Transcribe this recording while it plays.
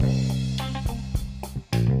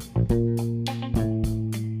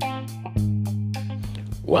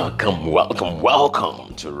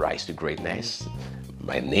Welcome to Rise to Greatness.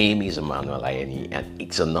 My name is Emmanuel Ayeni, and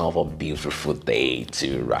it's another beautiful day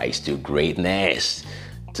to rise to greatness.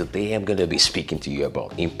 Today I'm going to be speaking to you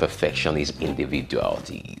about imperfection is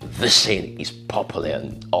individuality. This saying is popular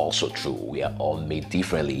and also true. We are all made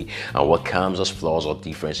differently, and what comes as flaws or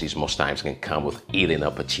differences most times can come with hidden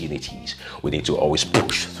opportunities. We need to always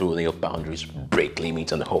push through new boundaries, break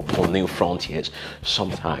limits, and hope for new frontiers.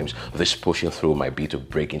 Sometimes this pushing through might be to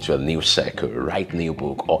break into a new circle, write a new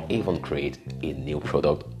book, or even create a new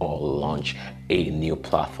product or launch a new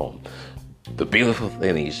platform. The beautiful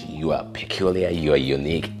thing is you are peculiar, you are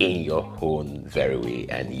unique in your own very way,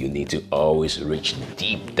 and you need to always reach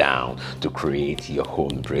deep down to create your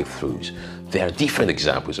own breakthroughs. There are different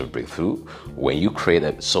examples of breakthrough. When you create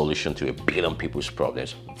a solution to 1 billion people's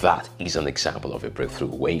problems, that is an example of a breakthrough.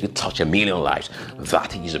 When you touch 1 million lives,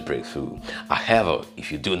 that is a breakthrough. However,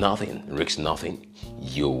 if you do nothing, risk nothing,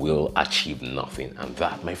 you will achieve nothing. And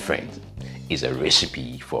that, my friend, is a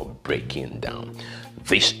recipe for breaking down.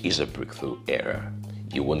 This is a breakthrough era.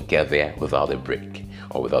 You won't get there without a break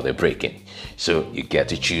or without a breaking. So you get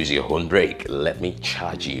to choose your own break. Let me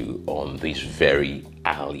charge you on this very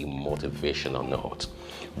early motivational note.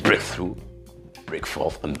 Breakthrough, break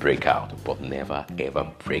forth and break out, but never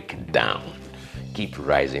ever break down. Keep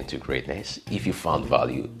rising to greatness. If you found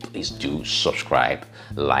value, please do subscribe,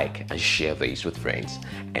 like, and share this with friends.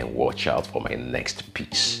 And watch out for my next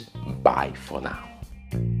piece. Bye for now.